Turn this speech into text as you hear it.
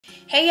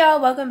Hey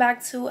y'all, welcome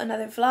back to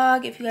another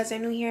vlog. If you guys are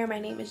new here, my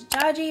name is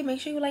Jaji. Make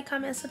sure you like,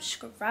 comment, and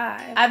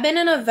subscribe. I've been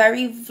in a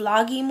very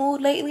vloggy mood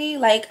lately.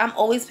 Like, I'm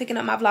always picking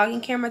up my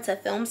vlogging camera to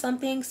film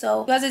something,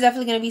 so you guys are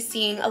definitely going to be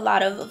seeing a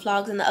lot of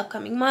vlogs in the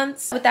upcoming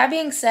months. With that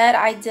being said,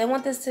 I did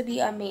want this to be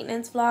a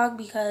maintenance vlog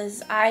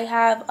because I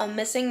have a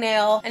missing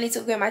nail. I need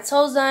to get my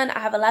toes done. I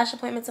have a lash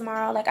appointment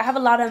tomorrow. Like, I have a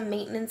lot of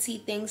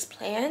maintenance-y things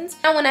planned.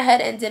 I went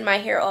ahead and did my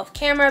hair off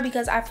camera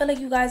because I feel like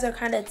you guys are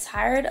kind of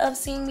tired of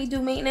seeing me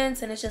do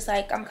maintenance, and it's just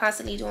like I'm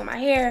constantly doing my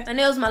hair, my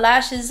nails, my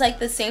lashes, like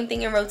the same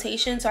thing in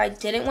rotation, so I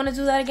didn't want to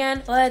do that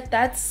again. But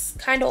that's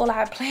kind of all I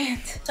have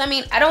planned. So I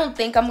mean, I don't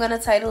think I'm gonna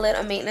title it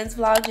a maintenance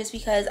vlog just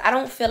because I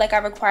don't feel like I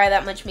require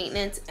that much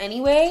maintenance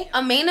anyway.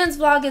 A maintenance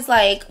vlog is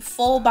like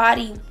full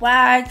body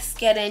wax,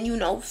 getting, you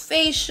know,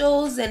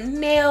 facials and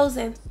nails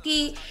and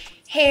feet,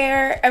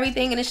 hair,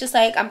 everything, and it's just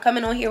like I'm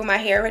coming on here with my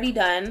hair already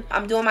done.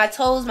 I'm doing my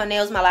toes, my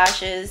nails, my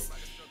lashes.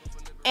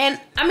 And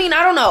I mean,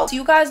 I don't know. So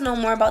you guys know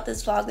more about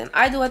this vlog than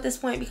I do at this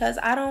point because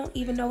I don't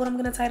even know what I'm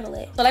gonna title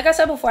it. So like I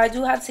said before, I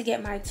do have to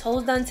get my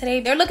toes done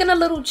today. They're looking a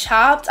little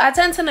chopped. I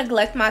tend to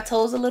neglect my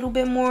toes a little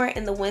bit more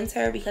in the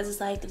winter because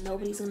it's like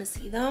nobody's gonna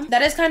see them.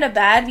 That is kind of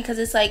bad because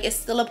it's like it's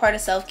still a part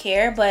of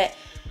self-care, but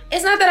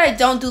it's not that I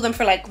don't do them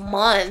for like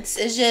months.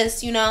 It's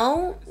just, you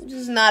know,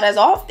 just not as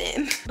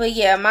often. But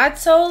yeah, my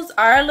toes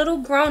are a little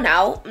grown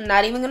out. I'm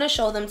not even gonna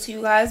show them to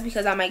you guys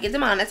because I might get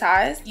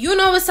demonetized. You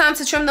know it's time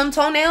to trim them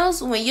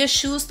toenails when your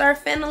shoes start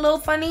fitting a little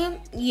funny.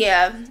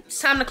 Yeah,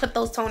 it's time to clip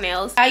those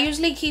toenails. I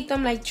usually keep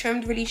them like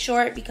trimmed really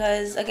short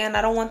because again,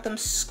 I don't want them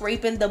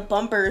scraping the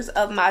bumpers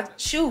of my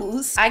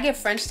shoes. I get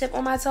French tip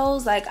on my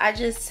toes. Like, I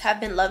just have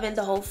been loving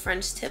the whole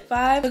French tip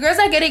vibe. The girls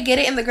that get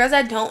it, and the girls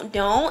that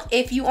don't.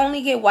 If you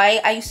only get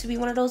white, I used to be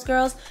one of those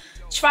girls.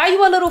 Try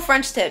you a little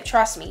French tip,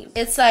 trust me.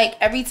 It's like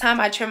every time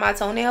I trim my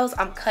toenails,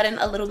 I'm cutting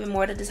a little bit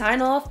more to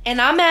design off,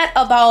 and I'm at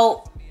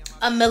about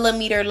a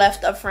millimeter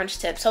left of French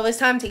tip, so it's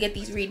time to get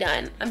these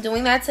redone. I'm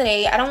doing that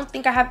today. I don't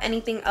think I have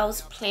anything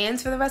else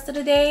planned for the rest of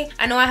the day.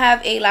 I know I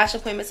have a lash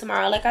appointment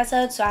tomorrow, like I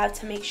said, so I have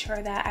to make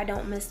sure that I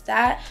don't miss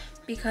that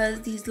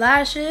because these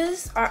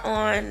lashes are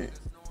on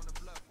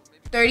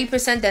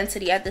 30%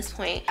 density at this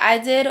point. I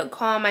did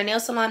call my nail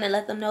salon and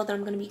let them know that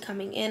I'm gonna be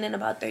coming in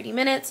about 30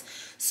 minutes.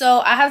 So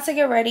I have to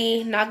get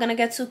ready. Not gonna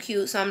get too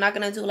cute, so I'm not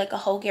gonna do like a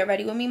whole get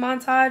ready with me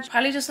montage.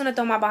 Probably just gonna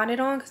throw my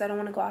bonnet on because I don't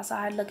want to go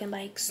outside looking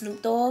like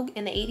Snoop Dogg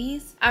in the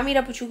 80s. I'll meet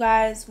up with you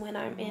guys when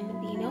I'm in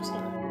the nail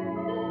salon.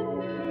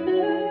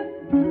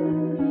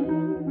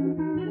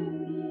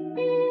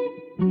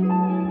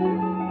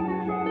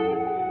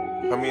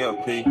 Come me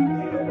up, P.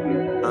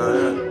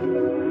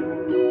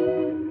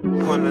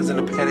 Corners in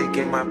the paddock,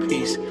 get my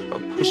piece. A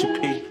push a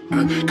P.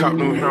 Cop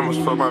new hammers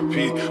for my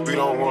P. We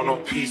don't want no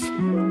peace.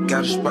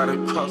 Got a spot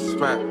across the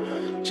spot.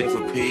 J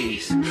for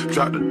peace.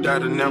 Drop the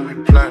data, now we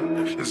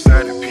plotting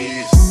inside the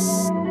piece.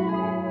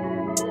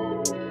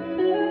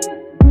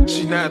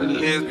 She not a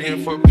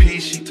lesbian for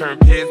peace. She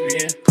turned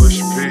lesbian. Push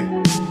a P.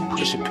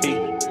 Push a P.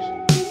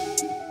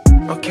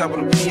 On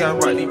capital P, I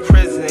write the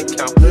president,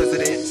 count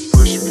presidents.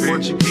 Push a P.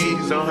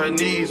 Portuguese on her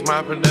knees,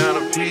 mopping down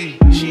a P.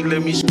 She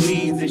let me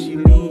squeeze and she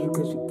leave.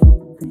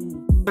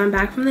 I'm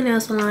back from the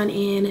nail salon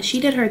and she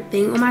did her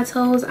thing on my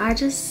toes. I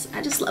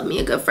just love me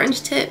a good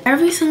French tip.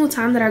 Every single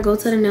time that I go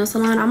to the nail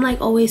salon, I'm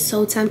like always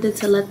so tempted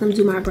to let them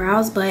do my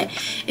brows, but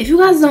if you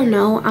guys don't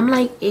know, I'm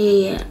like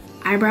a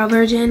eyebrow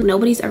virgin.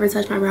 Nobody's ever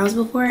touched my brows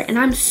before, and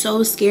I'm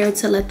so scared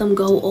to let them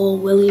go all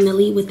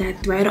willy-nilly with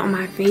that thread on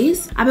my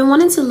face. I've been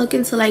wanting to look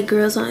into like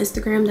girls on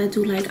Instagram that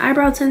do like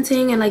eyebrow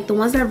tinting and like the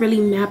ones that really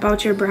map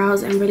out your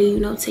brows and really, you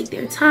know, take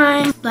their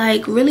time,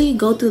 like really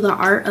go through the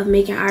art of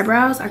making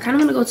eyebrows. I kind of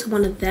want to go to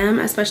one of them,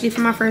 especially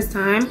for my first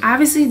time. I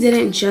obviously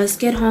didn't just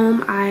get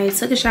home. I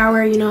took a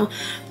shower, you know,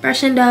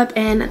 freshened up,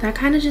 and that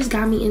kind of just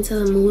got me into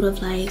the mood of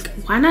like,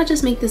 why not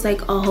just make this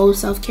like a whole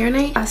self-care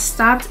night? I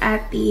stopped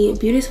at the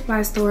beauty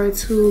supply store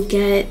to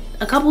get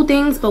a couple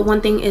things, but one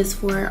thing is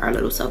for our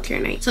little self-care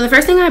night. So the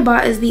first thing I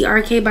bought is the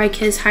RK by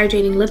Kiss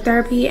Hydrating Lip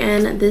Therapy,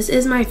 and this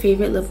is my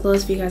favorite lip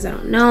gloss. For you guys that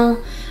don't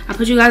know, I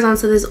put you guys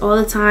onto this all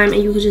the time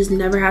and you could just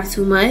never have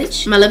too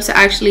much. My lips are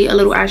actually a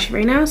little ashy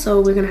right now,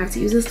 so we're gonna have to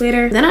use this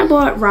later. Then I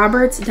bought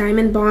Robert's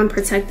Diamond Bond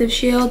Protective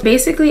Shield.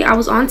 Basically, I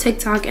was on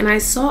TikTok and I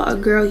saw a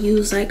girl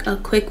use like a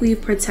quick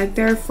weave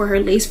protector for her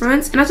lace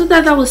fronts, and I thought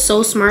that was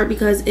so smart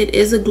because it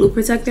is a glue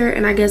protector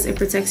and I guess it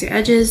protects your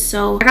edges.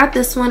 So I got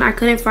this one. I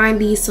couldn't find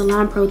the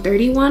Salon Pro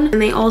 31,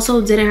 and they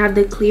also didn't have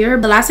the clear.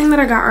 The last thing that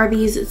I got are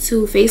these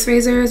two face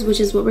razors, which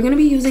is what we're gonna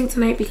be using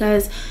tonight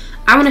because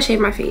I want to shave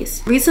my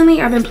face.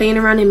 Recently, I've been playing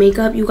around in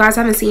makeup. You guys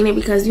haven't seen it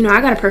because, you know,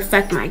 I gotta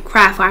perfect my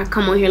craft while I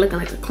come on here looking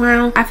like a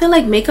clown. I feel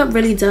like makeup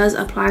really does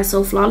apply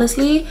so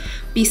flawlessly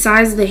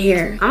besides the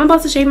hair. I'm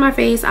about to shave my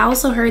face. I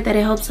also heard that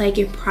it helps like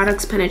your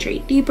products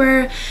penetrate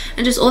deeper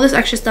and just all this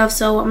extra stuff.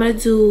 So I'm gonna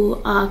do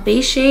a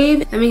face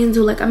shave, then we can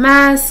do like a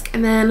mask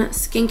and then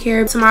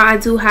skincare. Tomorrow I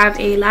do have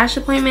a lash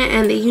appointment,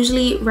 and they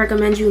usually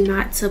recommend you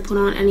not to put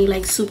on any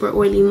like super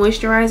oily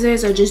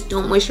moisturizers, or just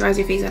don't moisturize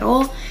your face at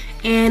all.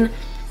 And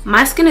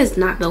my skin is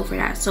not built for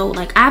that. So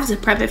like I have to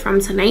prep it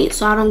from tonight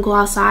so I don't go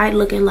outside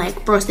looking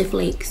like frosted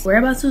flakes. We're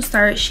about to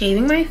start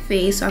shaving my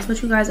face, so I'll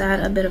put you guys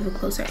at a bit of a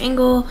closer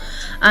angle.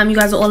 You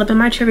guys are all up in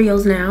my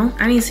Cheerios now.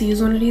 I need to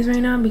use one of these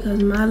right now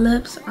because my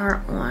lips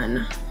are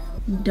on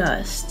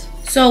dust.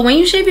 So when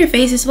you shave your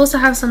face, you're supposed to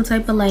have some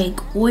type of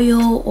like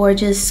oil or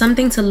just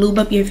something to lube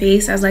up your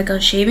face as like a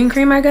shaving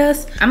cream, I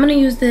guess. I'm gonna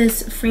use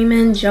this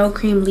Freeman Gel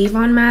Cream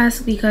Leave-On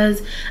Mask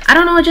because I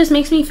don't know, it just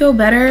makes me feel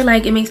better.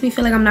 Like it makes me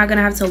feel like I'm not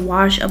gonna have to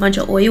wash a bunch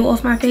of oil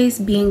off my face,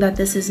 being that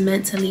this is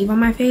meant to leave on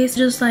my face.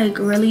 Just like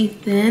really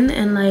thin,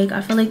 and like I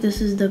feel like this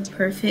is the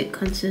perfect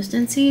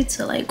consistency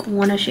to like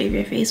want to shave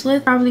your face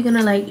with. Probably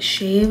gonna like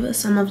shave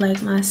some of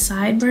like my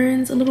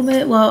sideburns a little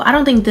bit. Well, I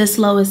don't think this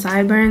low is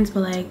sideburns,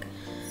 but like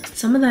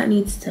some of that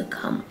needs to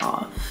come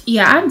off.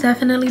 Yeah, I've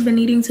definitely been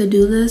needing to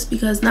do this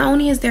because not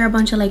only is there a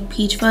bunch of like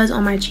peach fuzz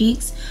on my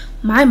cheeks,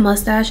 my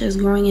mustache is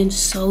growing in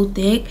so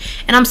thick.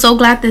 And I'm so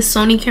glad this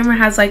Sony camera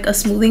has like a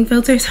smoothing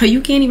filter, so you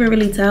can't even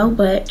really tell,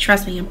 but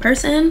trust me, in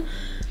person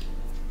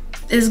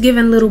it's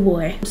giving little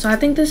boy. So I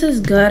think this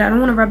is good. I don't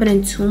want to rub it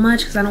in too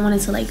much because I don't want it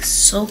to like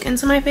soak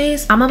into my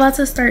face. I'm about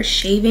to start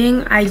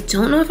shaving. I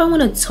don't know if I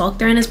want to talk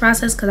during this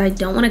process because I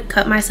don't want to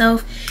cut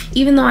myself,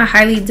 even though I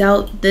highly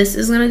doubt this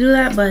is gonna do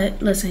that.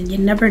 But listen, you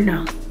never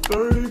know.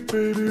 30,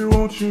 baby,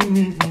 won't you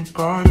meet me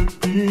by the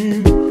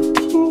beam?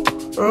 Too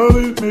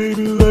early,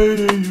 maybe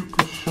later you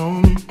could show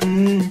me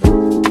things.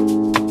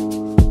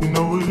 You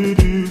know what it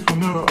is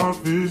whenever I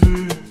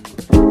visit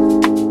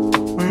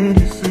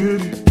Windy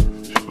City.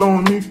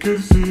 Blowing me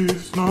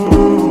kisses,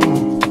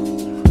 no.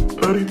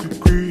 30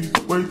 degrees,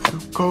 way too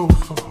cold,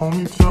 so hold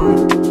me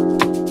tight.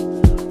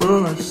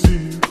 Will I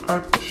see you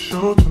at the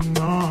show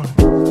tonight?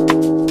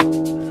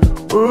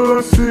 Will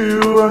I see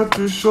you at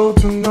the show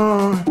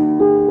tonight?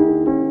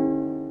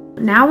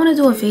 Now I want to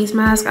do a face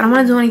mask. I don't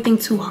want to do anything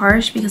too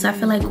harsh because I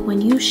feel like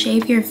when you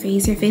shave your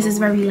face is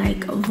very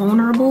like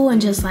vulnerable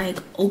and just like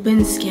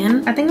open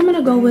skin. I think I'm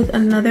gonna go with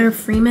another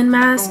Freeman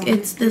mask.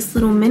 It's this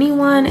little mini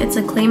one. It's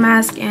a clay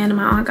mask and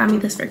my aunt got me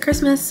this for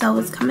Christmas, so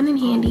it's coming in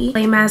handy.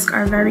 Clay masks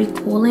are very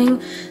cooling,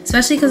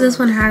 especially because this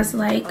one has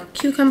like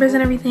cucumbers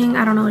and everything.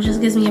 I don't know, it just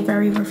gives me a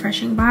very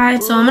refreshing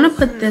vibe. So I'm gonna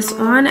put this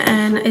on,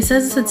 and it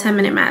says it's a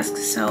 10-minute mask,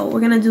 so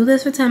we're gonna do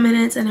this for 10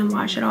 minutes and then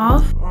wash it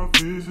off.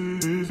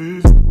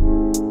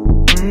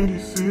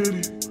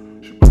 City,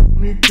 she put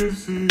me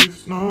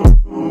kisses, no.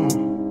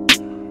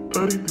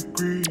 30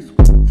 degrees,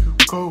 too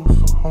cold,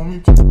 so hold me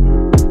tight.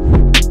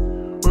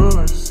 Will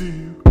I see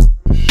you at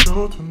the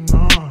show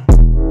tonight?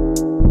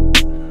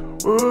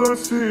 Will I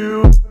see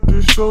you at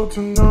the show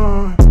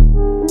tonight?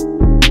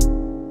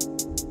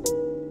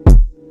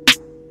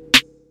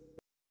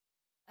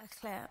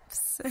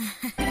 Eclipse.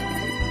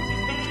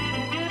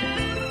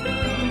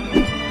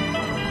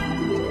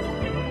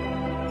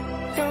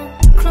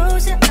 Don't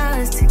close your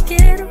eyes to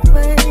get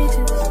away.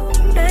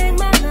 Just bang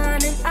my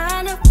line and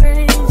I'll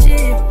arrange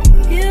it.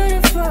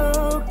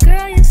 Beautiful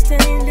girl, you're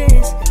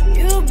stainless.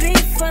 You'll be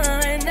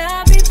fine,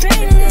 I'll be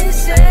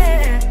painless.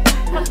 Yeah.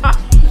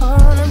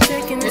 All I'm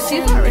taking is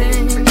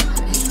champagne.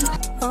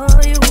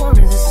 All you want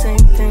is the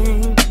same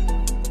thing.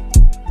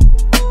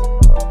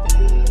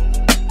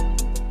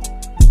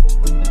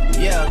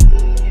 Yeah.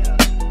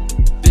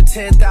 The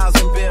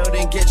 10,000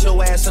 building, get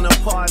your ass an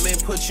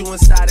apartment, put you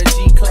inside a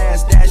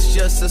G-class. That's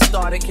just a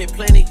start. It can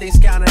plenty things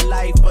count in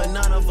life, but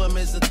none of them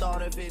is the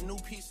thought of it. New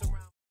piece around.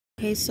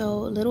 Okay, so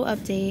little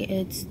update,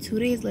 it's 2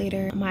 days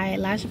later. My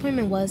lash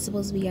appointment was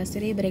supposed to be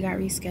yesterday, but it got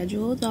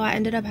rescheduled, so I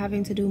ended up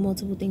having to do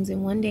multiple things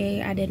in one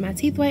day. I did my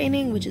teeth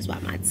whitening, which is why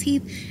my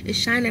teeth is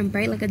shining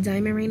bright like a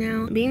diamond right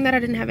now. Being that I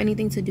didn't have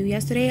anything to do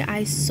yesterday,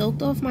 I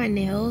soaked off my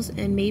nails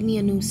and made me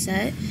a new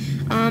set.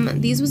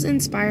 These was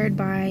inspired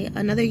by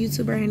another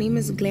YouTuber. Her name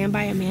is Glam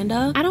by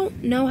Amanda. I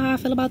don't know how I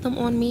feel about them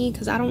on me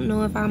because I don't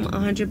know if I'm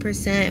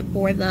 100%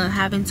 for the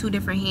having two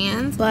different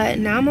hands, but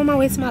now I'm on my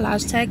way to my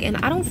lash tech and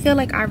I don't feel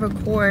like I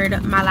record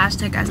my lash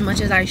tech as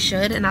much as I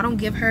should, and I don't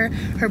give her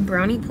her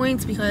brownie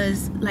points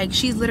because like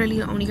she's literally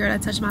the only girl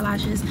that touched my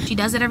lashes. She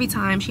does it every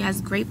time. She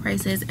has great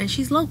prices and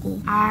she's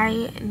local.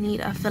 I need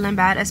a fill-in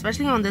bad,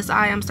 especially on this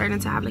eye. I'm starting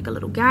to have like a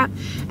little gap,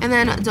 and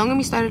then don't get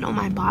me started on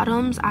my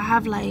bottoms. I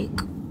have like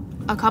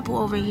a couple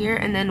over here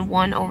and then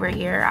one over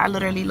here. I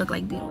literally look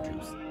like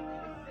Beetlejuice.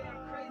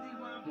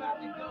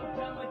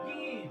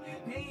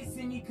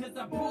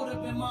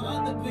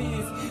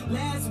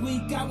 Last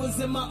week I was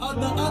in my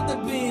other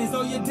bins.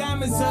 Oh, your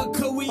diamonds up,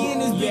 could we in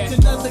this bitch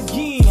another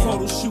again?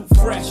 Photo shoot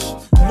fresh,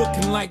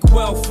 looking like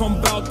wealth. I'm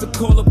about to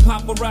call a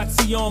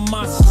paparazzi on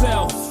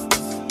myself.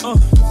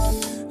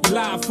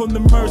 Live from the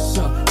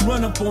Mercer,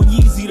 run up on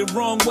Yeezy the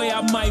wrong way,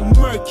 I might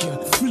murk you.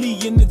 Flee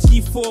in the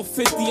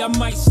G450, I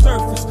might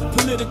surface.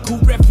 Political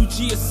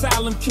refugee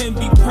asylum can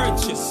be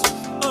purchased.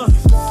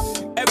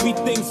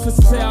 Everything's for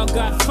sale,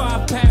 got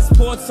 5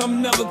 passports,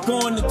 I'm never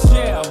going to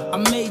jail. I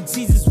made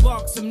Jesus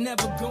walks, I'm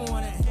never going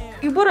to hell.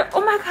 You bought it?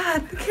 Oh my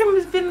god, the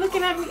camera's been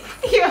looking at me.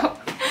 Yo.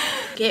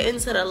 Get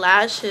into the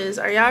lashes.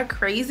 Are y'all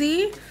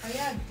crazy? Are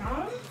y'all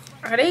dumb?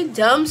 Are they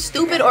dumb,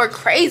 stupid, or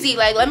crazy?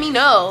 Like, let me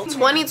know.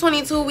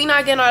 2022, we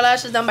not getting our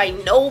lashes done by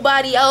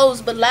nobody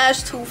else but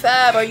Lash 2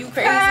 Fab. Are you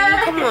crazy?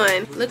 Come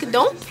on. Look,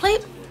 don't play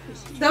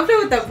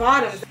with the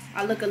bottom.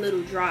 I look a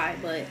little dry,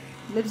 but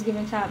lips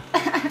giving chopped.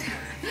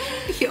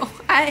 yo,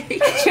 I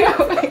hate you.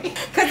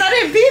 Cause I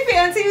didn't beep it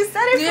until you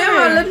said it. Yeah,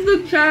 my lips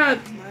look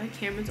chapped. My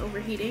camera's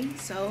overheating,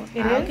 so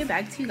I'll get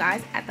back to you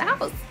guys at the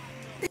house.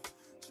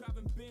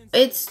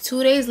 It's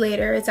 2 days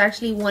later. It's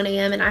actually 1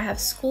 a.m. and I have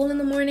school in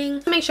the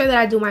morning. Make sure that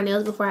I do my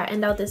nails before I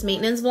end out this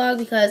maintenance vlog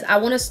because I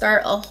want to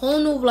start a whole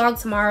new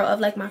vlog tomorrow of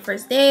like my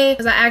first day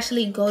because I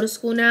actually go to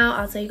school now.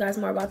 I'll tell you guys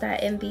more about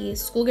that in the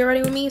school get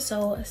ready with me,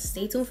 so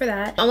stay tuned for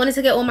that. I wanted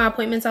to get all my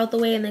appointments out the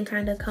way and then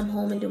kind of come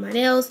home and do my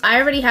nails. I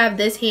already have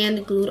this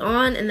hand glued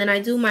on and then I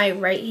do my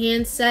right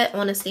hand set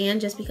on a stand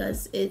just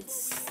because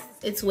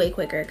it's way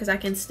quicker because I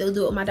can still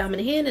do it with my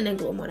dominant hand and then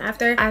glue them on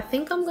after. I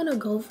think I'm gonna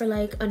go for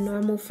like a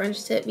normal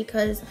French tip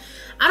because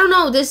I don't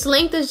know, this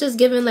length is just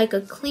giving like a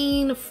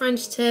clean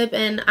French tip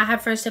and I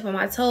have French tip on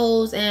my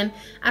toes and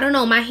I don't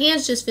know, my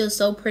hands just feel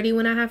so pretty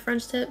when I have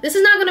French tip. This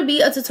is not gonna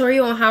be a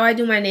tutorial on how I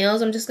do my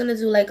nails. I'm just gonna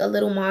do like a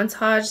little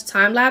montage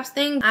time-lapse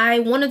thing. I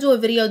want to do a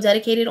video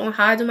dedicated on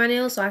how I do my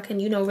nails so I can,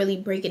 you know, really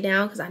break it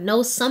down because I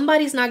know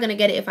somebody's not gonna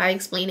get it if I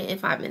explain it in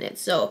 5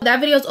 minutes. So that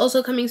video is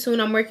also coming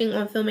soon. I'm working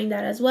on filming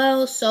that as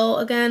well. So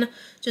again,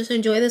 just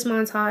enjoy this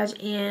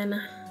montage and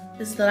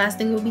this is the last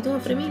thing we'll be doing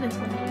for the maintenance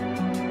vlog.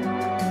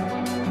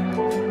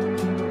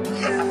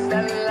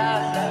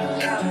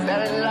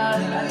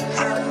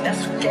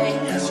 That's okay,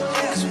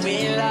 cause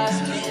we in love.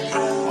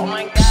 Oh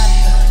my god,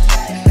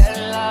 fell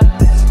in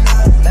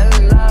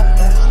love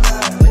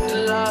with the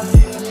love.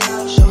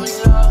 Show me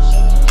love,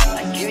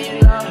 I give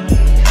you love.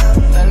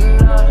 Fell in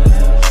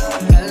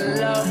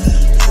love,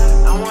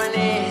 I want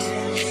it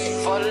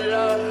for the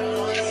love.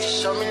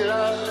 Show me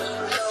love,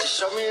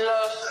 show me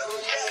love.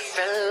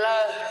 Fell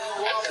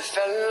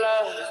in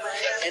love,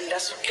 and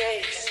that's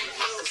okay,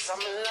 cause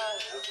I'm in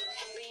love.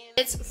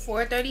 It's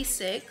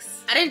 4:36.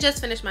 I didn't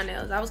just finish my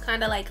nails. I was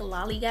kind of like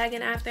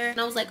lollygagging after and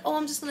I was like, oh,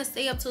 I'm just gonna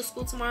stay up till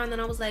school tomorrow, and then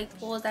I was like,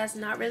 pause, that's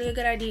not really a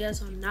good idea,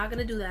 so I'm not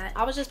gonna do that.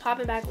 I was just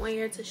popping back on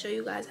here to show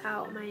you guys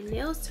how my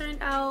nails turned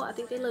out. I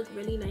think they look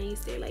really nice.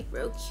 They're like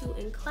real cute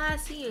and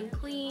classy and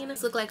clean.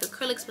 These look like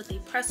acrylics but they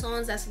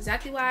press-ons. That's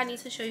exactly why I need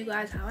to show you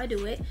guys how I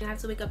do it. I have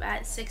to wake up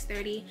at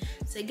 6:30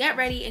 to get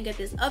ready and get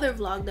this other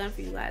vlog done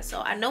for you guys. So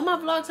I know my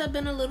vlogs have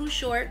been a little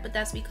short, but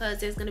that's because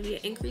there's gonna be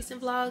an increase in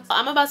vlogs. So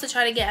I'm about to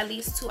try to get at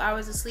least 2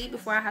 hours of sleep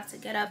before I have to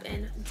get up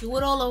and do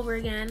it all over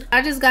again.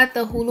 I just got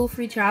the Hulu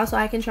free trial so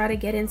I can try to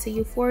get into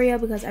Euphoria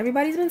because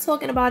everybody's been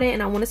talking about it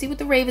and I want to see what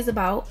the rave is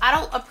about. I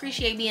don't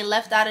appreciate being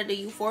left out of the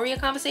Euphoria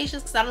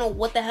conversations because I don't know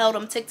what the hell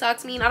them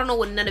TikToks mean. I don't know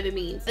what none of it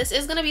means. This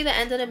is gonna be the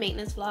end of the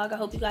maintenance vlog. I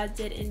hope you guys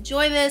did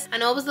enjoy this. I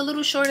know it was a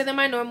little shorter than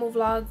my normal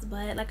vlogs,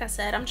 but like I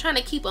said, I'm trying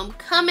to keep them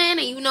coming,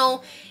 and you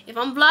know, if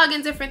I'm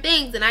vlogging different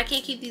things and I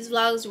can't keep these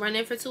vlogs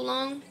running for too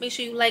long, make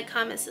sure you like,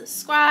 comment,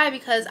 subscribe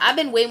because I've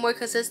been way more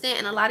consistent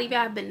and a lot of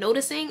y'all have been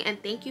noticing, and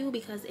thank you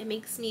because it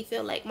makes me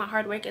feel like my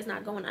hard work is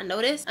not going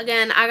unnoticed.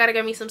 Again, I gotta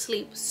get me some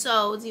sleep.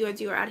 So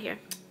Dior out here.